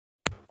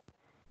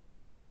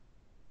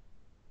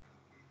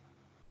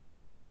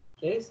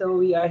Okay, so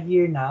we are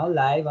here now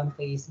live on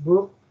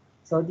Facebook.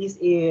 So this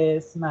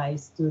is my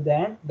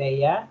student,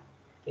 Bea.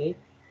 Okay,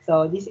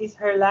 so this is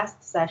her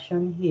last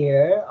session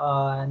here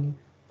on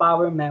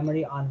Power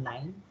Memory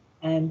Online.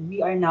 And we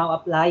are now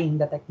applying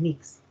the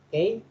techniques,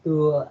 okay,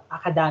 to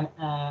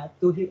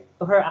to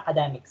her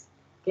academics.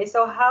 Okay,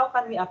 so how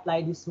can we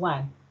apply this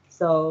one?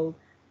 So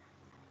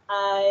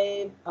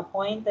I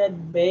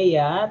appointed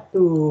Bea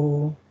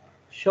to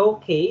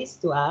showcase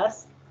to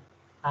us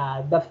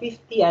the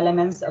 50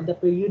 elements of the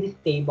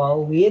periodic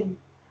table with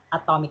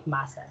atomic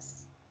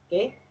masses.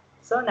 Okay,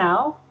 so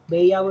now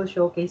Bea will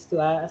showcase to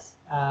us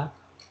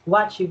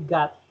what you've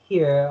got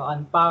here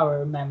on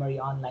Power Memory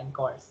Online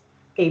course.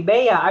 Okay,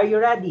 Bea, are you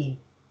ready?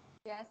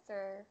 Yes,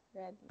 sir.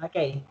 Ready.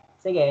 Okay,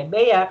 sige.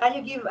 Bea, can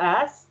you give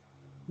us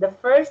the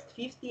first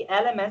 50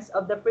 elements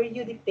of the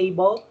periodic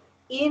table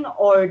in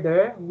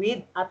order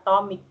with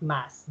atomic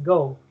mass?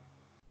 Go.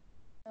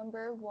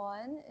 Number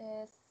one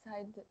is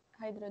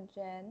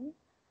hydrogen.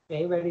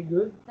 Okay, very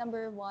good.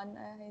 Number one,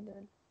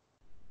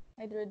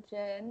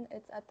 hydrogen.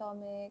 Is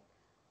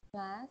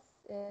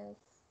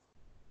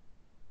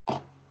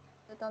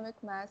atomic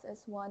mass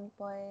is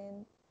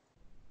 1.01.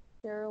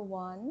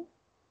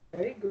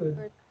 Very good.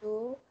 Number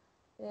two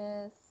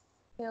is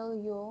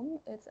helium.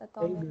 Its Very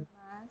atomic good.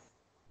 mass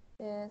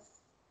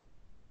is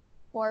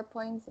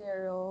 4.0. That's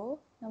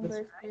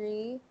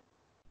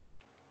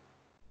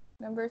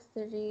Number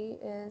three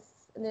is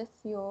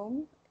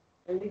lithium.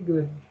 very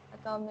good.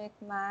 Atomic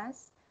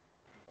mass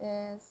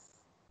is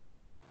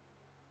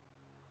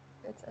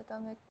its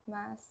atomic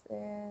mass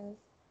is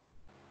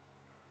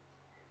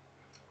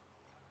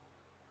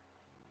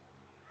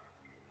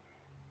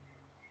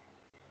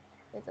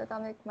its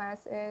atomic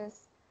mass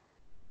is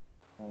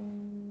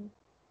um,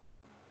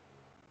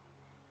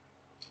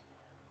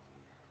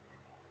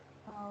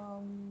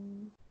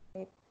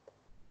 wait,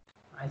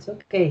 It's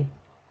okay.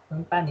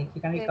 Don't panic.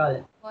 You can recall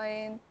it.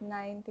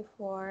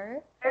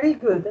 6.94. Very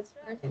good. That's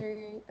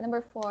right.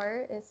 Number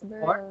four is Four.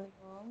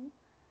 beryllium.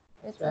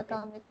 That's Its right.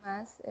 atomic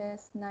mass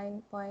is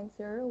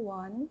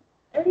 9.01.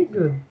 Very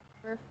good.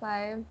 Number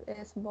five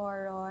is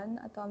boron.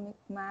 Atomic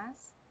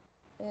mass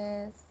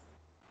is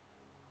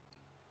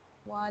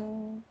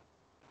 1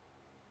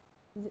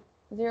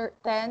 0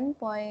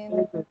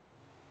 Very good.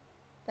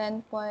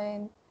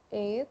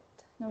 10.8.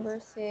 Number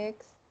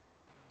six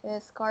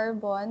is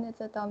carbon.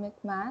 Its atomic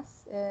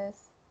mass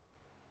is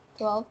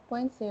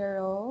 12.0.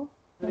 Number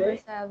Very,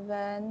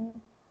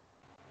 seven,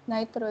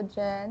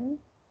 nitrogen.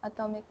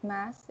 Atomic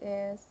mass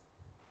is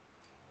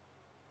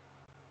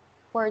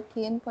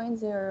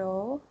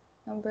 14.0.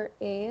 Number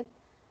eight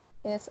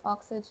is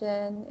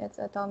oxygen. Its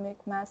atomic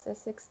mass is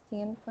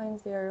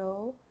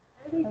 16.0.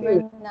 very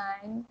good. Number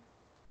nine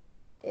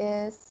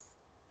is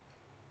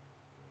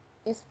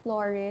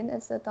fluorine.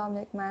 Its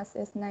atomic mass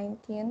is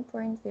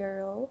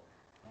 19.0.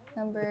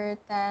 Number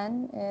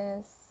 10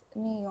 is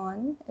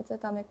neon. Its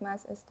atomic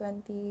mass is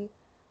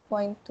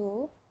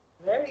 20.2.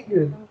 Very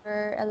good.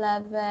 Number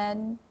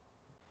 11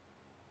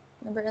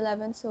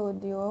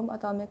 sodium.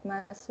 Atomic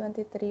mass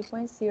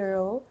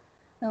 23.0.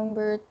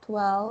 Number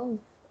 12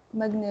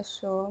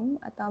 magnesium.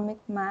 Atomic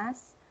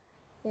mass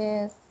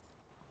is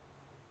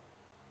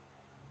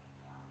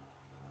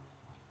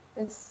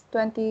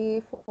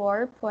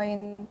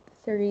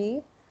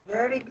 24.3.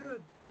 Very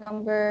good.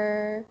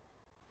 Number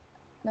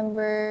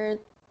number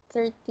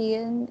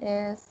 13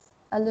 is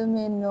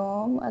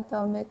aluminum.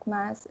 Atomic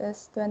mass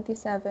is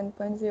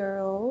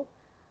 27.0.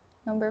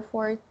 Number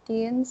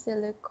 14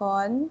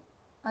 silicon.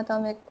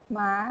 Atomic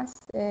mass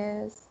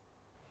is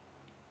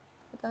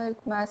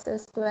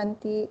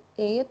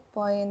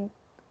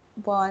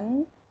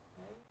 28.1.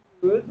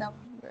 Good.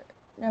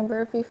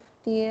 Number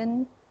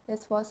 15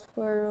 is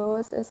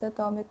phosphorus. Its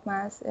atomic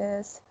mass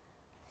is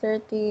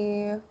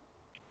 30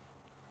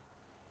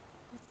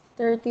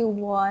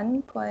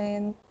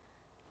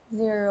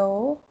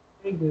 31.0.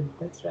 Very good.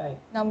 That's right.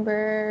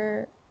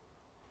 Number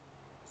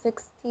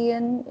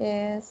 16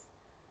 is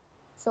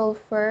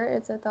sulfur.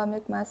 Its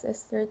atomic mass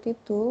is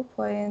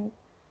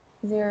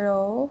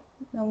 32.0.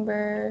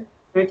 Number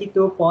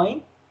 32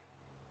 point.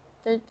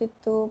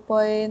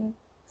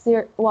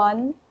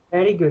 32.01.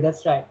 Very good.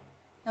 That's right.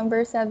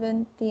 Number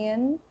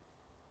 17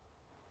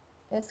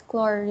 is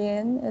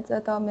chlorine. Its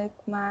atomic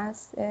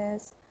mass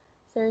is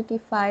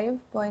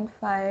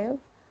 35.5.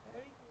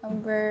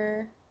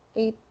 Number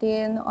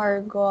 18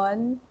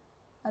 argon.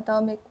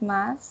 Atomic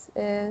mass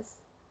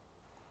is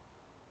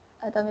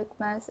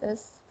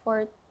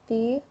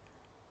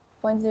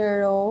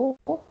 40.0.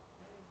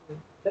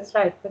 That's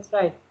right. That's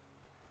right.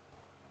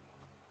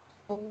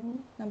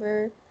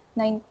 Number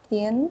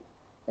 19,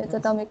 its That's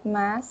atomic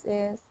mass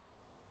is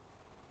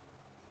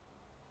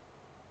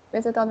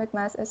its atomic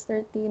mass is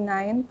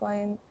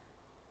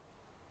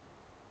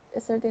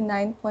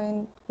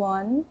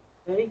 39.1.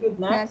 very good.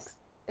 Next. Next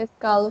is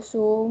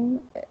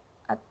calcium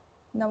at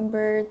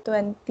number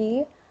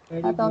 20.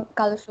 Very good.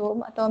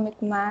 Calcium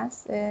atomic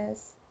mass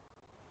is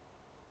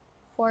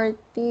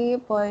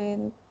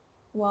 40.1.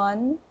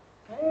 Very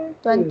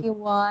good.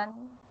 21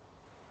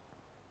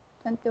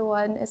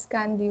 21 is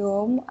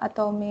scandium.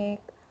 Atomic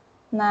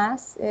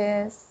mass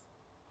is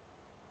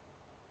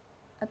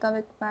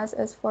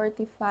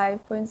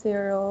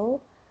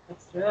 45.0.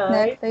 That's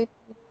right. Next,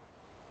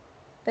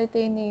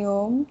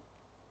 titanium.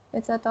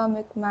 Its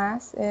atomic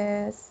mass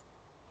is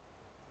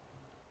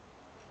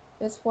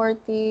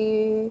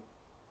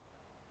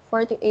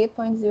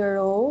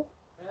 48.0.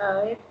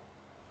 Right.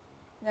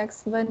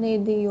 Next,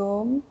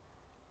 vanadium.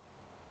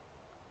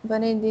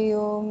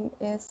 Vanadium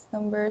is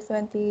number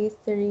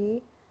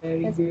 23.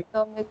 Very Its good.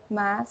 atomic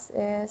mass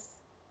is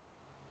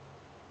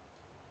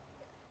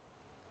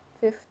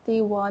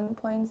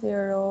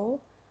 51.0.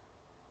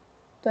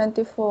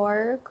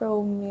 24,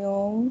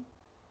 chromium.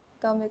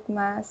 Atomic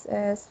mass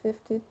is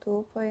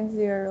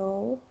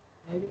 52.0.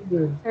 Very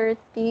good.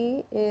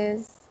 30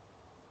 is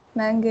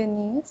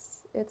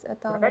manganese. Its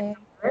Correct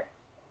number.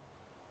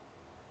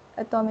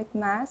 atomic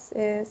mass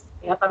is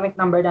Okay, atomic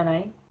number na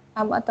 9.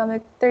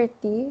 atomic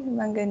 30,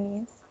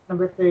 manganese.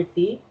 Number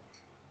 30.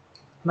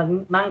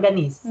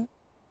 Manganese.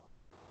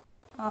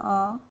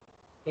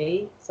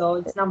 Okay.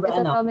 So, it's number Its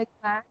ano? atomic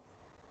mass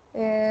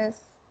is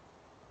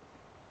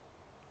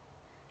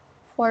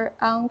for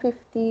ang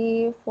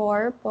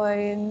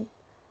 54.9.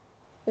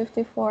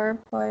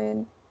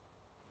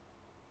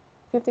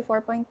 Okay,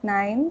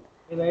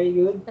 very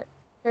good.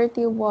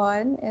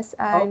 31 is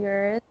Oh,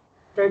 iron.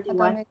 31.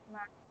 Atomic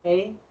mass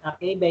Okay.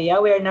 Okay, Bea,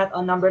 we are not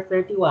on number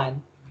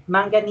 31.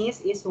 Manganese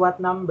is what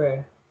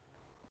number?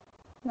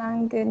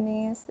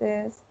 manganese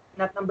is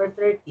Not number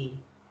 30.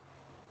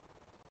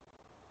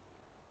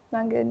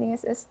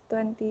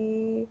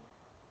 20.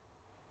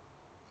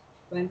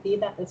 20,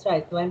 that's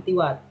right. 20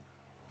 what?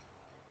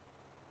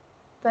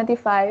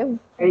 25.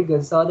 Very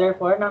good. So,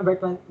 therefore, number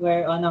 20,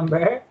 we're on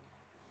number?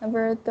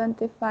 Number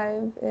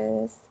 25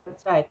 is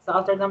That's right. So,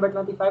 after number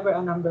 25, we're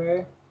on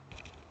number?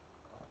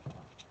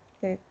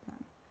 wait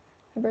lang.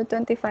 Number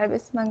 25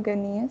 is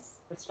manganese.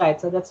 That's right.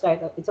 So, that's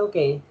right. It's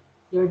okay.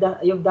 You've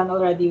done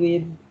already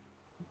with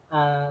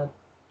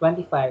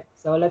 25.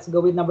 So, let's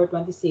go with number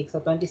 26. So,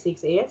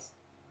 26 is?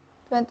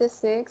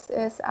 26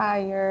 is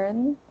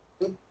iron.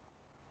 Good.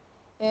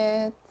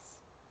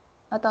 Its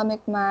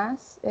atomic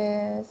mass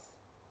is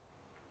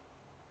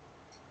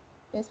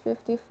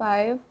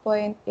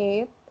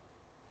 55.8.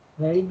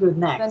 Very good.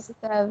 Next.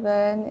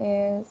 27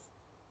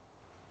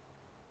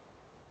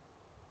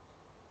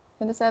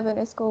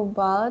 is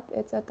cobalt.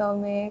 Its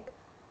atomic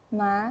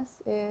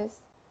mass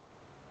is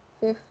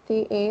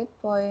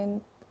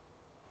 58.9.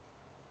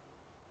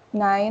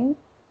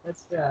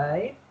 That's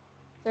right.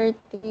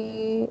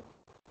 33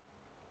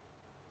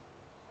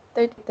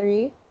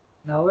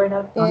 No, we're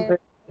not on is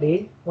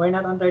 33. We're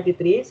not on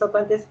 33. So,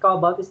 20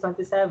 cobalt is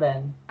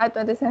 27.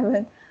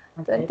 27.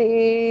 Okay.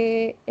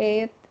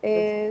 28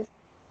 is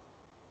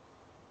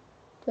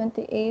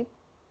 28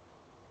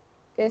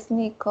 is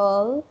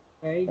nickel.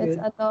 Very Its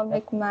good.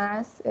 atomic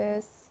mass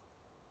is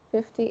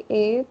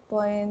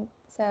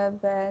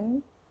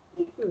 58.7.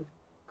 Very good.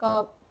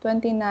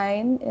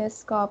 29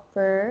 is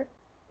copper.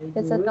 Very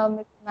Its good.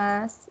 atomic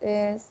mass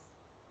is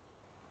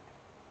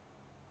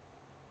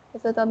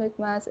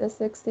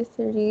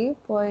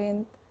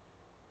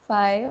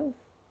 63.5.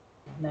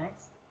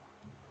 Next.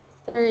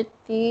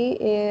 30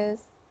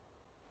 is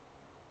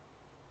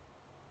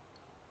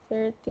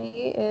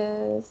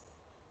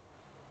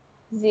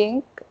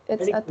zinc. Its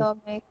Very good.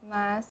 atomic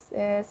mass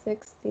is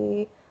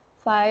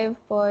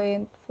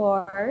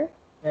 65.4.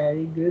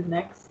 Very good.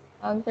 Next.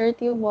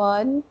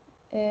 31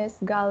 is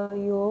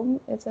gallium.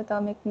 Its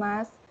atomic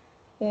mass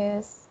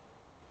is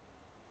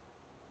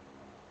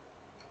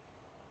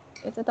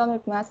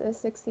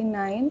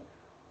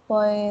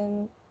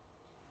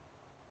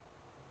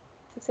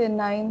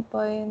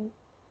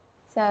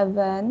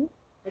 69.7.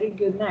 Very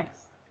good.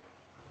 Next.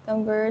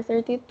 Number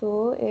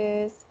 32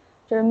 is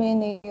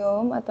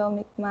germanium.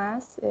 Atomic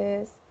mass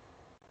is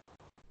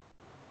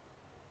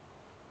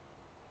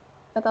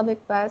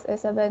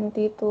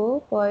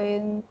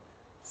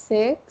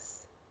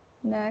 72.6.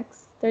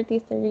 Next,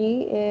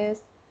 33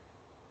 is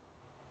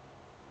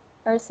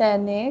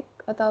arsenic.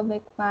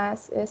 Atomic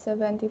mass is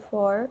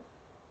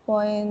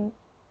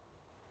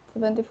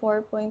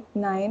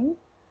 74.9.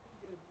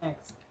 Good.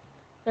 Next.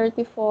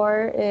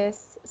 34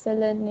 is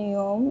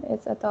selenium.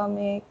 Its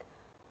atomic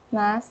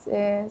mass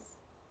is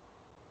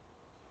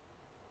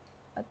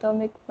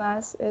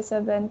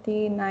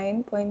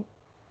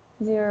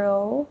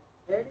 79.0.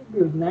 Very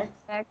good.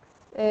 Next. Next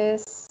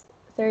is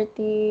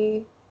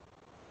 35.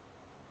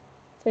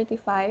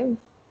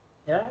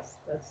 Yes,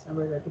 that's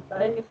number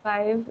 35.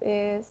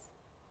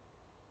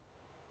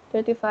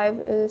 35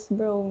 is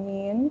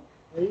bromine.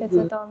 Very Its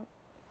good.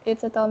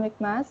 atomic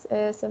mass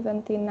is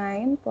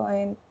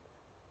 79.9.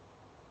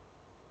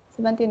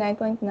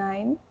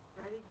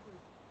 Very good.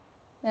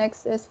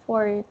 Next is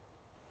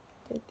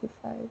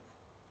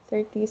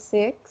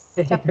 36.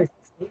 Chapter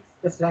 36.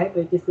 That's right.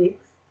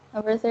 36.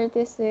 number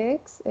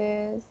 36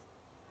 is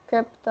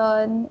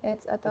krypton.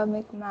 Its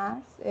atomic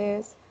mass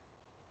is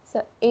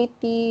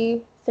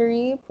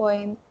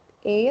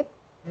 83.8.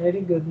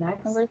 Very good.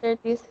 Next. Number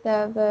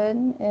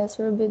 37 is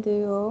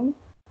rubidium.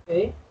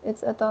 Okay.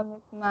 Its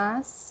atomic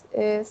mass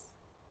is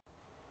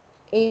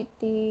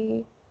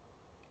 80,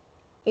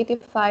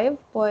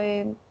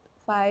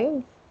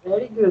 85.5.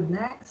 Very good.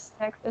 Next.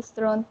 Next is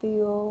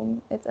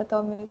strontium. Its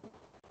atomic,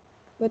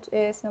 which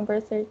is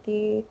number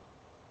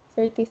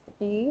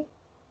 33.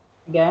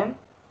 Again.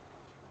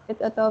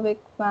 Its atomic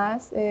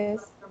mass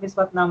is Is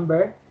what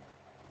number?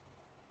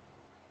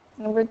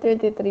 number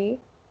 33.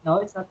 No,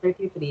 it's not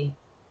 33.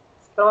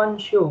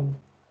 Strontium.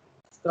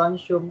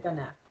 Strontium ka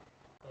na.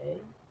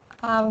 Okay.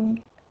 Ano,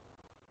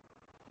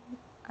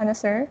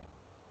 sir?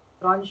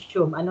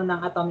 Strontium. Ano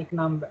ng atomic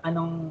number?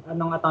 Anong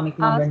atomic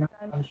number ng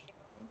strontium?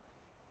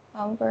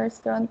 For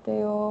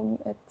strontium,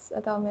 its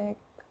atomic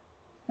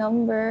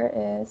number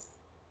is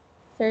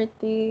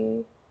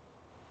 38.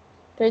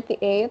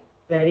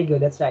 Very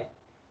good. That's right.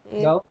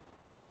 Go.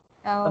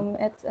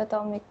 Its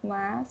atomic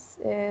mass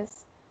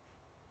is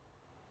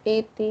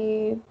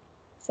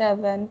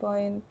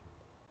 87.6.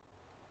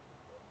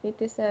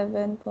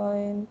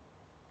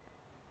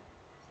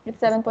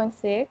 It's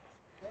 7.6.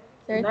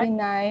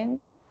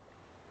 39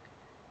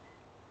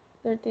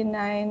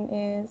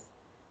 is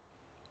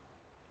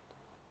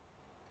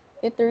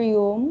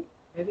yttrium.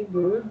 Very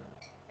good.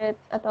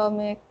 Its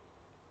atomic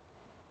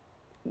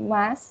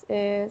mass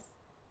is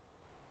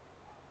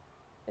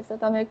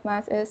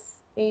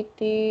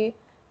 88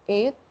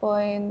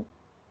 point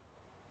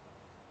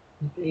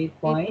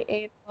 88 point.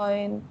 88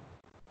 point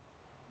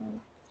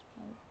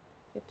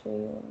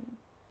yttrium.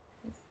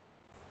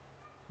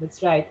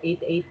 That's right.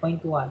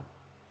 88.1.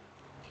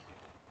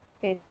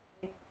 Okay.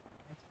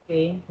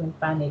 Okay. Don't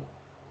panic. You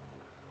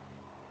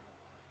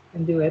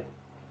can do it.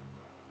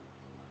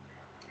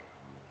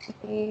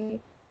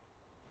 Okay.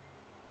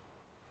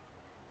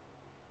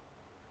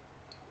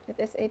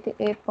 It is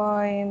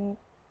 88.9.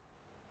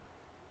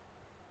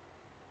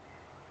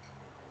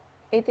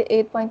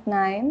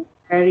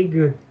 Very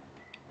good.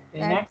 Okay,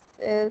 Next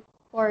is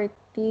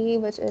 40,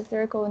 which is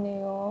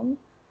zirconium.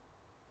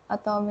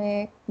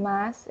 Atomic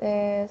mass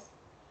is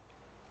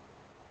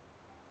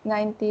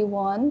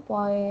 91.2.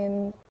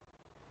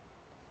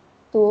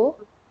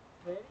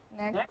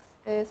 Next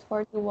is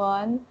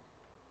 41,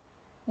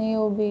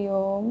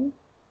 niobium.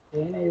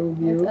 Okay,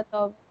 niobium.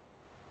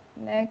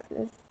 Next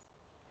is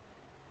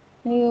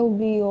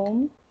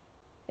niobium.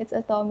 Its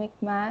atomic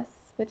mass,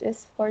 which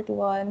is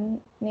 41.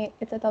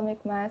 Its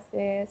atomic mass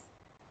is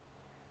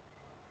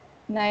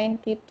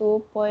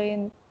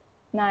 92.9.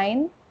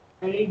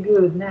 Very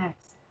good.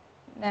 Next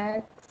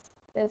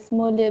is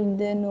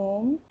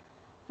molybdenum.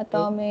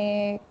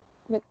 Atomic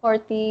with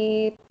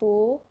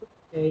 42.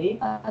 Okay.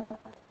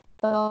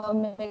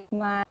 Atomic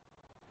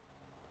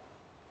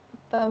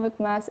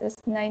mass is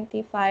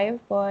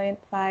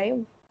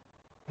 95.5.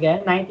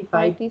 Again, 95.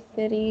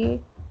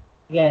 43.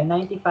 Again,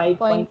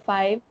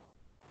 95.5.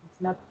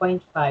 It's not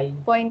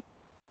 0.5.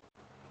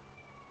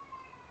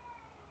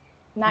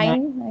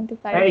 95.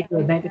 Very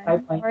good.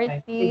 95.5.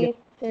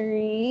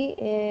 43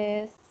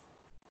 is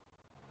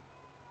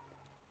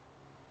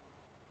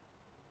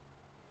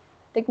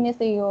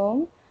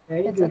technetium.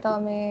 Very its good.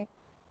 atomic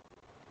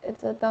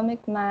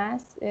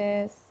mass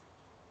is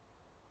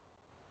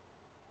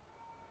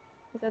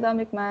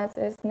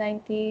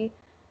 90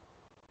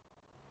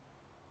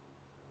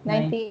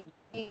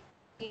 98.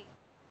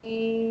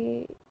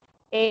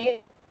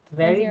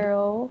 Very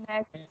 0.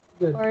 Next,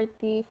 good.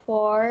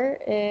 44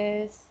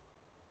 is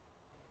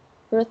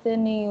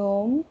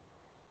ruthenium.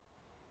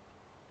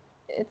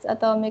 Its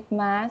atomic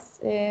mass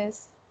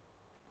is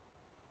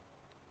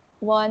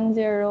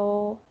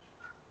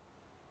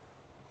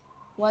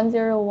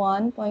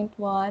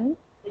 101.1.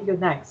 Very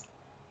good. Next,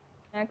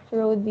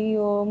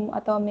 rhodium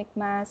atomic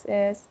mass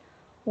is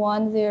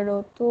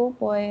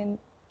 102.9.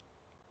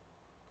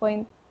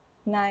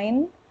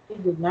 Very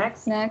good.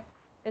 Next,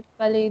 its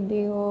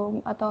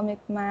palladium atomic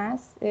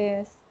mass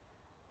is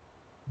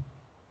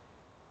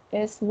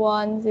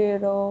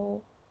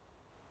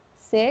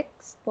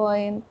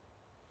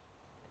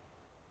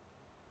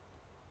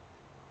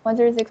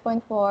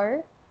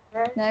 106.4.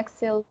 Next,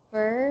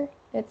 silver,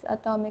 its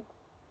atomic,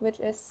 which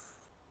is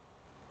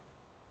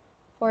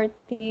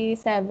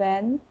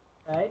 47.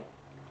 Right.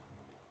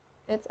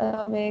 Its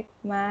atomic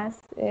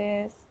mass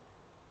is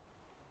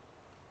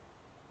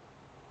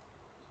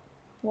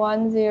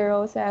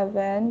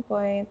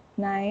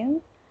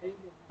 107.9.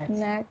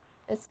 Next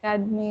is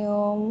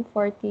cadmium,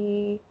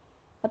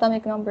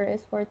 atomic number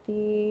is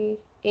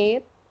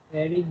 48.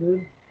 Very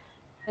good.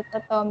 Its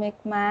atomic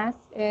mass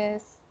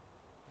is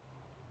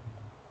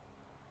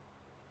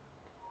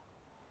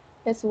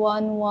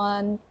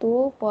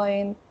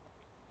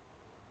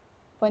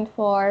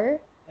 112.4.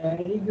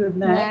 Very good.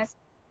 Next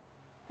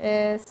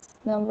is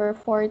number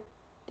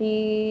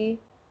 40.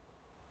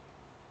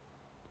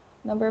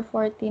 Number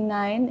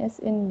 49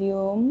 is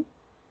indium.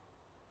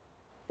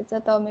 Its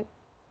atomic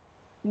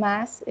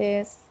mass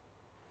is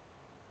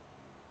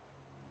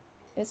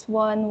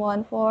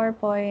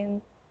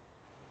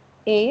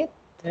 114.8.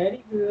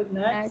 Very good.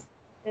 Next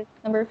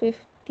number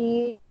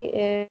 50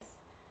 is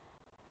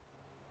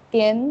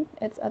tin.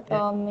 Its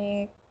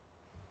atomic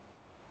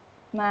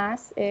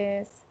mass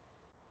is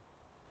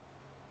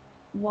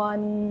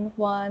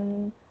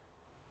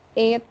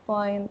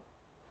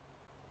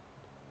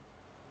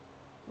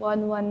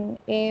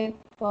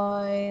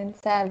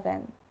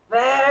 118.7.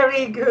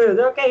 Very good.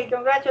 Okay,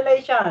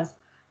 congratulations.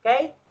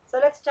 Okay, so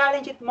let's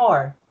challenge it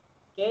more.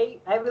 Okay,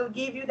 I will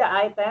give you the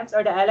items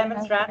or the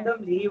elements Okay.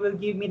 randomly. You will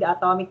give me the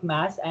atomic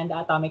mass and the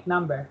atomic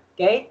number.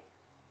 Okay?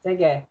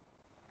 Sige.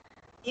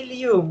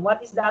 Helium.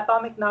 What is the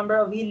atomic number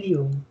of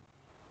helium?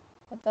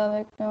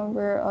 Atomic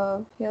number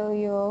of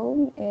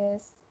helium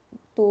is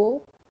 2.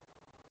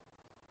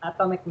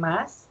 Atomic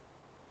mass?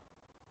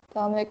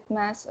 Atomic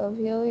mass of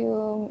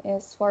helium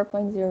is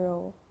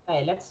 4.0.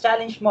 Okay, let's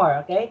challenge more,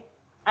 okay?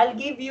 I'll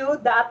give you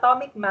the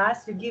atomic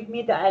mass, you give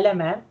me the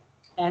element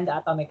and the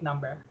atomic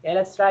number. Okay,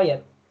 let's try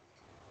it.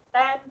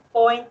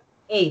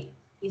 10.8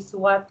 is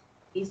what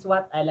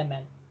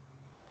element?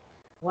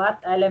 What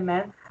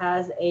element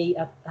has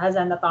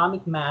an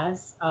atomic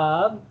mass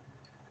of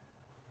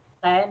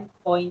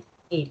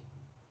 10.8?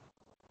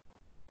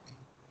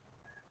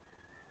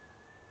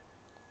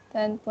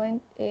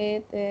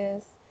 10.8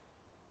 is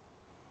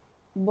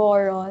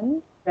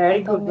boron.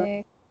 Very good.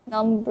 Atomic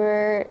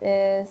number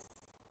is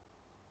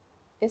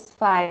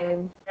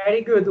 5.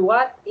 Very good.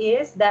 What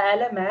is the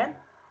element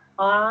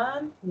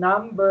on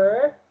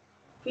number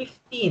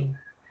 15?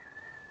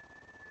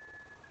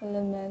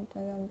 Element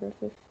on number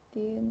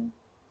 15.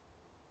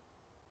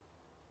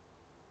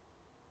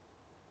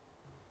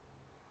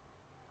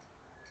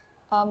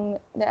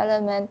 The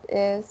element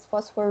is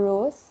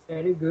phosphorus.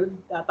 Very good.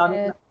 The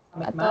atomic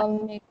mass.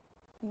 Atomic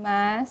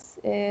mass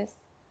is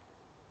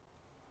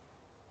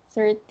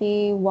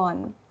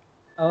 31.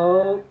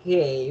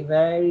 Okay,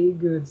 very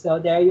good. So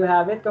there you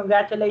have it.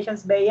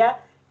 Congratulations, Bea.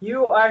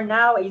 You are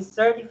now a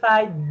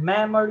certified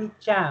memory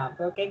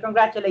champ. Okay,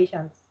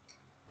 congratulations.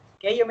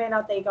 Okay, you may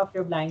now take off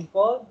your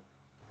blindfold.